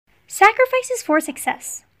Sacrifices for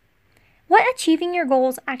Success. What Achieving Your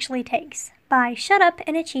Goals Actually Takes by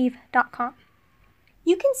ShutUpAndAchieve.com.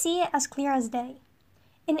 You can see it as clear as day.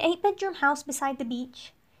 An 8-bedroom house beside the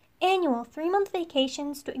beach. Annual 3-month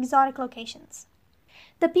vacations to exotic locations.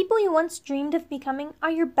 The people you once dreamed of becoming are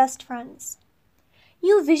your best friends.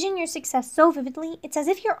 You vision your success so vividly, it's as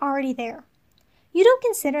if you're already there. You don't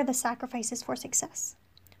consider the sacrifices for success.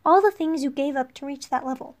 All the things you gave up to reach that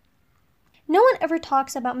level. No one ever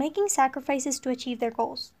talks about making sacrifices to achieve their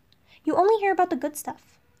goals. You only hear about the good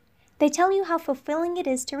stuff. They tell you how fulfilling it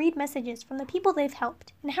is to read messages from the people they've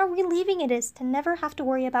helped and how relieving it is to never have to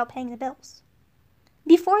worry about paying the bills.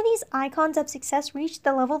 Before these icons of success reached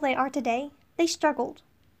the level they are today, they struggled.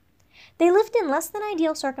 They lived in less than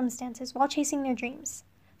ideal circumstances while chasing their dreams.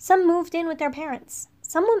 Some moved in with their parents.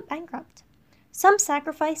 Some went bankrupt. Some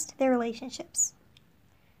sacrificed their relationships.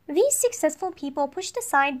 These successful people pushed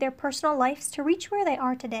aside their personal lives to reach where they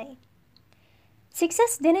are today.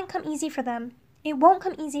 Success didn't come easy for them. It won't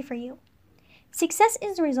come easy for you. Success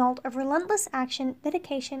is the result of relentless action,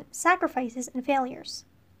 dedication, sacrifices, and failures.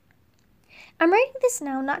 I'm writing this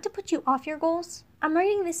now not to put you off your goals. I'm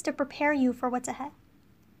writing this to prepare you for what's ahead.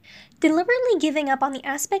 Deliberately giving up on the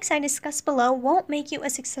aspects I discussed below won't make you a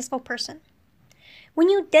successful person. When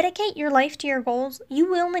you dedicate your life to your goals, you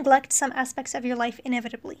will neglect some aspects of your life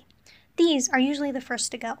inevitably. These are usually the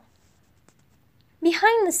first to go.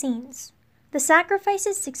 Behind the scenes, the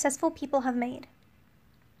sacrifices successful people have made.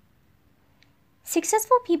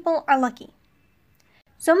 Successful people are lucky.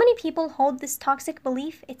 So many people hold this toxic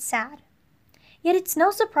belief, it's sad. Yet it's no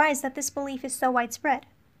surprise that this belief is so widespread.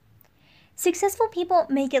 Successful people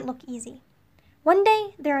make it look easy. One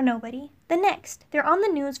day, they're a nobody. The next, they're on the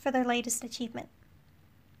news for their latest achievement.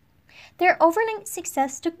 Their overnight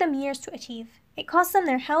success took them years to achieve. It cost them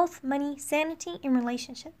their health, money, sanity, and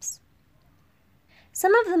relationships.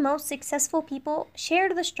 Some of the most successful people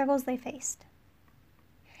shared the struggles they faced.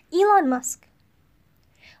 Elon Musk.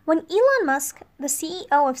 When Elon Musk, the CEO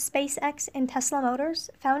of SpaceX and Tesla Motors,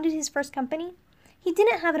 founded his first company, he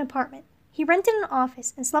didn't have an apartment. He rented an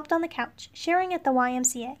office and slept on the couch, sharing at the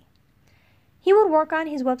YMCA. He would work on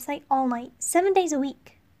his website all night, 7 days a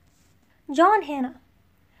week. John Hannah.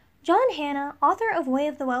 John Hannah, author of Way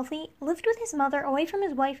of the Wealthy, lived with his mother away from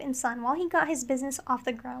his wife and son while he got his business off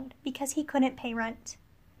the ground because he couldn't pay rent.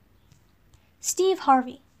 Steve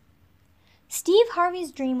Harvey. Steve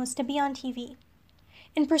Harvey's dream was to be on TV.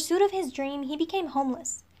 In pursuit of his dream, he became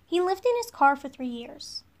homeless. He lived in his car for 3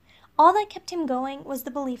 years. All that kept him going was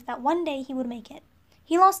the belief that one day he would make it.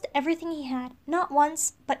 He lost everything he had, not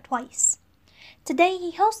once, but twice. Today,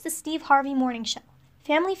 he hosts the Steve Harvey Morning Show,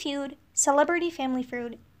 Family Feud, Celebrity Family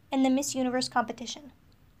Feud, and the Miss Universe competition.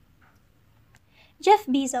 Jeff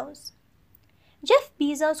Bezos. Jeff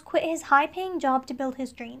Bezos quit his high-paying job to build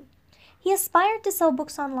his dream. He aspired to sell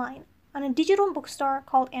books online on a digital bookstore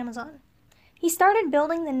called Amazon. He started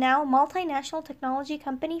building the now multinational technology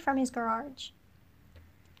company from his garage.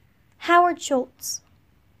 Howard Schultz.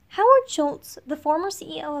 Howard Schultz, the former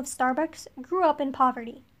CEO of Starbucks, grew up in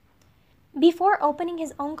poverty. Before opening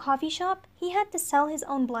his own coffee shop, he had to sell his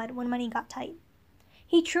own blood when money got tight.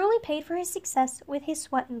 He truly paid for his success with his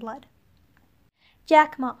sweat and blood.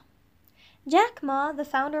 Jack Ma. Jack Ma, the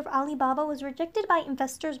founder of Alibaba, was rejected by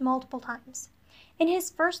investors multiple times. In his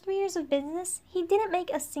first 3 years of business, he didn't make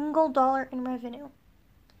a single dollar in revenue.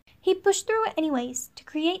 He pushed through it anyways to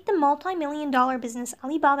create the multi-million-dollar business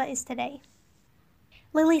Alibaba is today.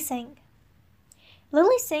 Lilly Singh.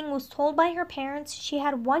 Lilly Singh was told by her parents she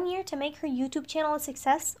had 1 year to make her YouTube channel a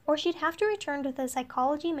success or she'd have to return to the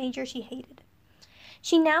psychology major she hated.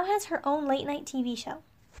 She now has her own late-night TV show.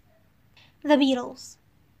 The Beatles.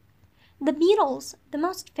 The Beatles, the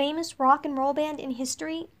most famous rock and roll band in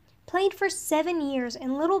history, played for 7 years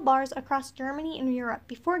in little bars across Germany and Europe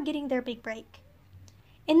before getting their big break.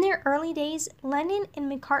 In their early days, Lennon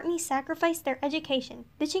and McCartney sacrificed their education,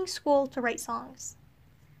 ditching school to write songs.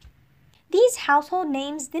 These household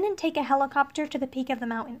names didn't take a helicopter to the peak of the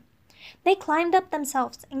mountain. They climbed up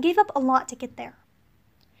themselves and gave up a lot to get there.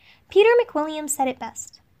 Peter McWilliams said it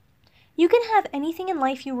best. You can have anything in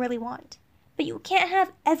life you really want, but you can't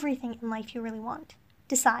have everything in life you really want.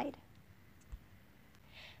 Decide.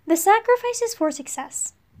 The sacrifices for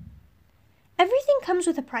success. Everything comes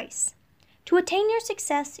with a price. To attain your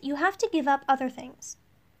success, you have to give up other things.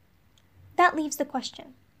 That leaves the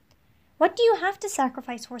question, what do you have to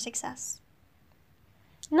sacrifice for success?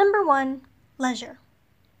 Number 1, leisure.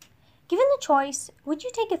 Given the choice, would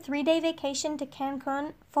you take a 3-day vacation to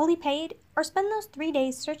Cancun, fully paid, or spend those 3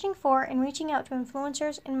 days searching for and reaching out to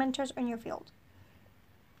influencers and mentors in your field?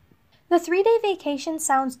 The 3-day vacation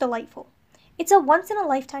sounds delightful. It's a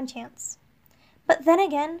once-in-a-lifetime chance. But then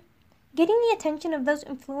again, getting the attention of those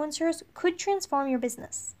influencers could transform your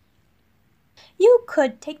business. You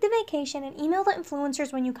could take the vacation and email the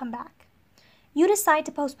influencers when you come back. You decide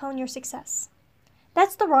to postpone your success.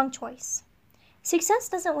 That's the wrong choice. Success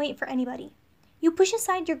doesn't wait for anybody. You push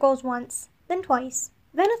aside your goals once, then twice,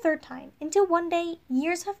 then a third time, until one day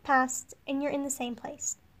years have passed and you're in the same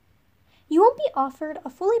place. You won't be offered a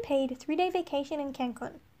fully paid 3-day vacation in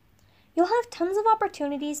Cancun. You'll have tons of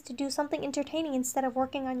opportunities to do something entertaining instead of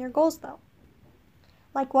working on your goals, though.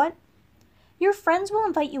 Like what? Your friends will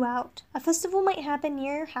invite you out, a festival might happen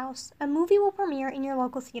near your house, a movie will premiere in your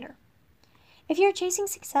local theater. If you're chasing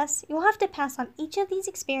success, you'll have to pass on each of these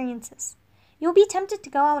experiences. You'll be tempted to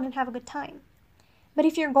go out and have a good time. But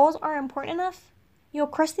if your goals are important enough, you'll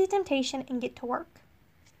crush the temptation and get to work.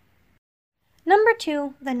 Number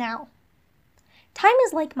 2, the now. Time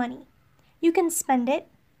is like money. You can spend it,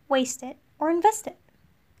 waste it, or invest it.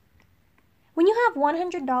 When you have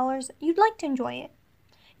 $100, you'd like to enjoy it.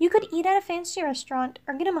 You could eat at a fancy restaurant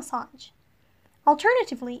or get a massage.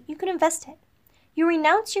 Alternatively, you could invest it. You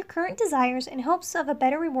renounce your current desires in hopes of a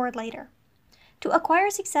better reward later. To acquire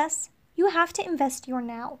success, you have to invest your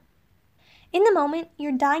now. In the moment,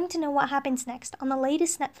 you're dying to know what happens next on the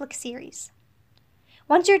latest Netflix series.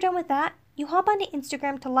 Once you're done with that, you hop onto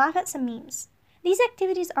Instagram to laugh at some memes. These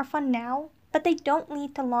activities are fun now, but they don't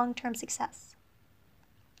lead to long-term success.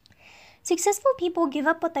 Successful people give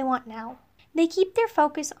up what they want now. They keep their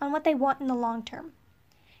focus on what they want in the long term.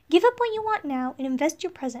 Give up what you want now and invest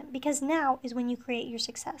your present, because now is when you create your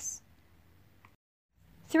success.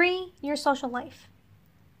 3, your social life.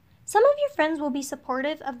 Some of your friends will be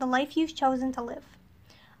supportive of the life you've chosen to live.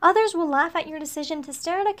 Others will laugh at your decision to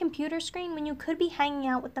stare at a computer screen when you could be hanging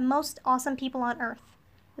out with the most awesome people on earth.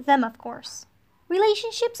 Them, of course.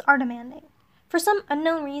 Relationships are demanding. For some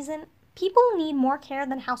unknown reason, people need more care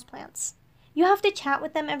than houseplants. You have to chat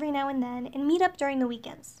with them every now and then and meet up during the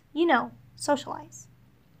weekends. You know, socialize.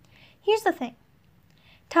 Here's the thing.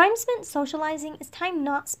 Time spent socializing is time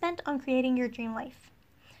not spent on creating your dream life.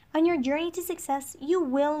 On your journey to success, you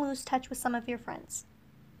will lose touch with some of your friends.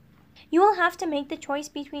 You will have to make the choice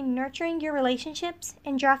between nurturing your relationships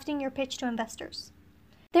and drafting your pitch to investors.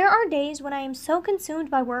 There are days when I am so consumed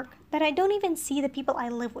by work that I don't even see the people I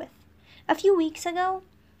live with. A few weeks ago,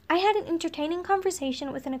 I had an entertaining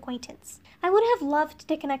conversation with an acquaintance. I would have loved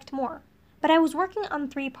to connect more, but I was working on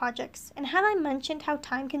 3 projects, and have I mentioned how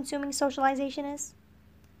time-consuming socialization is?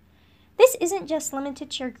 This isn't just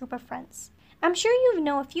limited to your group of friends. I'm sure you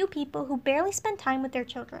know a few people who barely spend time with their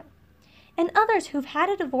children, and others who've had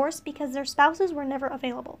a divorce because their spouses were never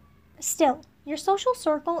available. Still, your social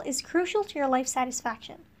circle is crucial to your life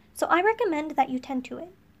satisfaction, so I recommend that you tend to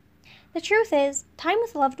it. The truth is, time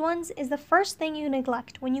with loved ones is the first thing you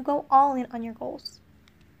neglect when you go all in on your goals.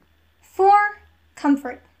 4,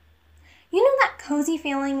 comfort. You know that cozy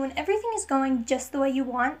feeling when everything is going just the way you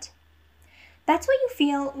want? That's what you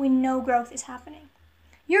feel when no growth is happening.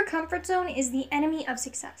 Your comfort zone is the enemy of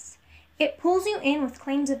success. It pulls you in with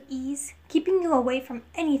claims of ease, keeping you away from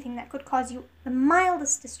anything that could cause you the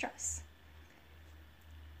mildest distress.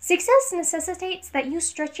 Success necessitates that you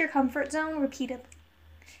stretch your comfort zone repeatedly.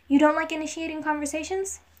 You don't like initiating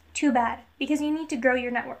conversations? Too bad, because you need to grow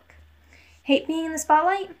your network. Hate being in the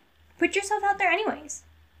spotlight? Put yourself out there anyways.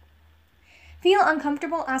 Feel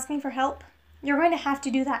uncomfortable asking for help? You're going to have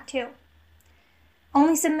to do that too.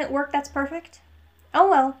 Only submit work that's perfect? Oh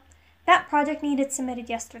well, that project needed submitted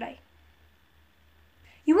yesterday.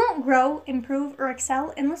 You won't grow, improve, or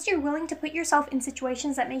excel unless you're willing to put yourself in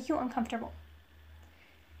situations that make you uncomfortable.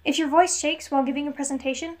 If your voice shakes while giving a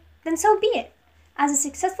presentation, then so be it. As a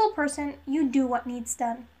successful person, you do what needs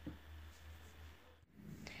done.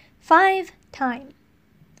 5, time.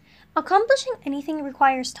 Accomplishing anything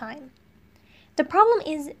requires time. The problem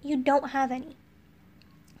is you don't have any.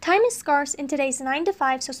 Time is scarce in today's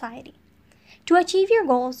 9-to-5 society. To achieve your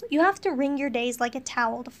goals, you have to wring your days like a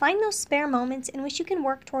towel to find those spare moments in which you can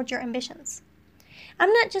work towards your ambitions.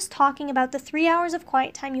 I'm not just talking about the 3 hours of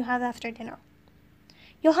quiet time you have after dinner.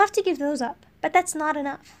 You'll have to give those up, but that's not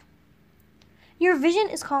enough. Your vision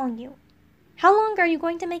is calling you. How long are you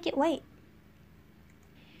going to make it wait?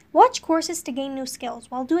 Watch courses to gain new skills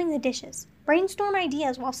while doing the dishes. Brainstorm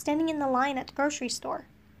ideas while standing in the line at the grocery store.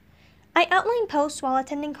 I outline posts while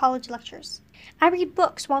attending college lectures. I read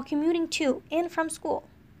books while commuting to and from school.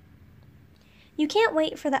 You can't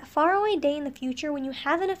wait for that faraway day in the future when you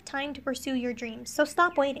have enough time to pursue your dreams, so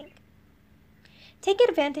stop waiting. Take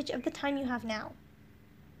advantage of the time you have now.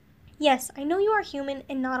 Yes, I know you are human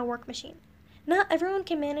and not a work machine. Not everyone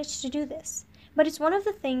can manage to do this, but it's one of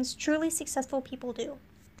the things truly successful people do.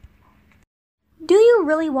 Do you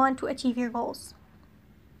really want to achieve your goals?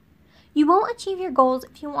 You won't achieve your goals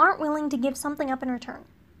if you aren't willing to give something up in return,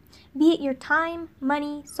 be it your time,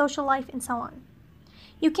 money, social life, and so on.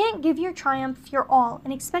 You can't give your triumph your all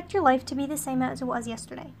and expect your life to be the same as it was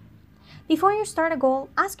yesterday. Before you start a goal,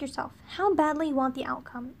 ask yourself how badly you want the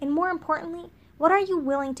outcome, and more importantly, what are you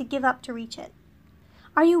willing to give up to reach it?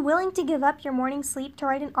 Are you willing to give up your morning sleep to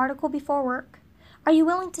write an article before work? Are you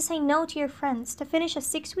willing to say no to your friends to finish a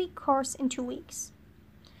 6-week course in 2 weeks?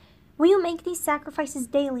 Will you make these sacrifices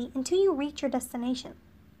daily until you reach your destination?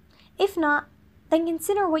 If not, then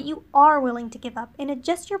consider what you are willing to give up and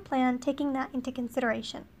adjust your plan taking that into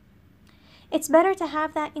consideration. It's better to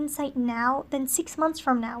have that insight now than 6 months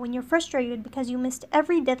from now when you're frustrated because you missed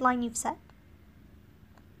every deadline you've set.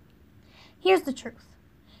 Here's the truth.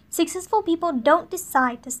 Successful people don't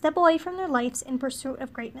decide to step away from their lives in pursuit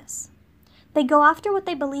of greatness. They go after what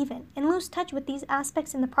they believe in and lose touch with these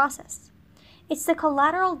aspects in the process. It's the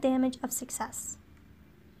collateral damage of success.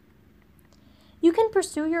 You can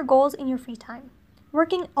pursue your goals in your free time,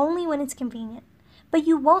 working only when it's convenient, but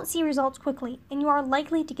you won't see results quickly and you are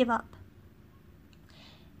likely to give up.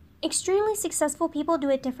 Extremely successful people do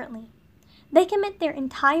it differently. They commit their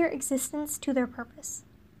entire existence to their purpose.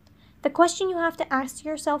 The question you have to ask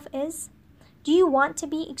yourself is, do you want to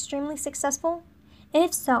be extremely successful? And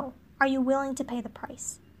if so, are you willing to pay the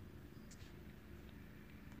price?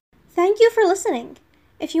 Thank you for listening.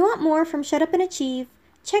 If you want more from Shut Up and Achieve,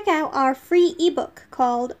 check out our free ebook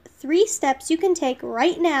called 3 Steps You Can Take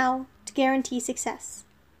Right Now to Guarantee Success.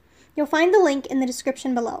 You'll find the link in the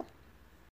description below.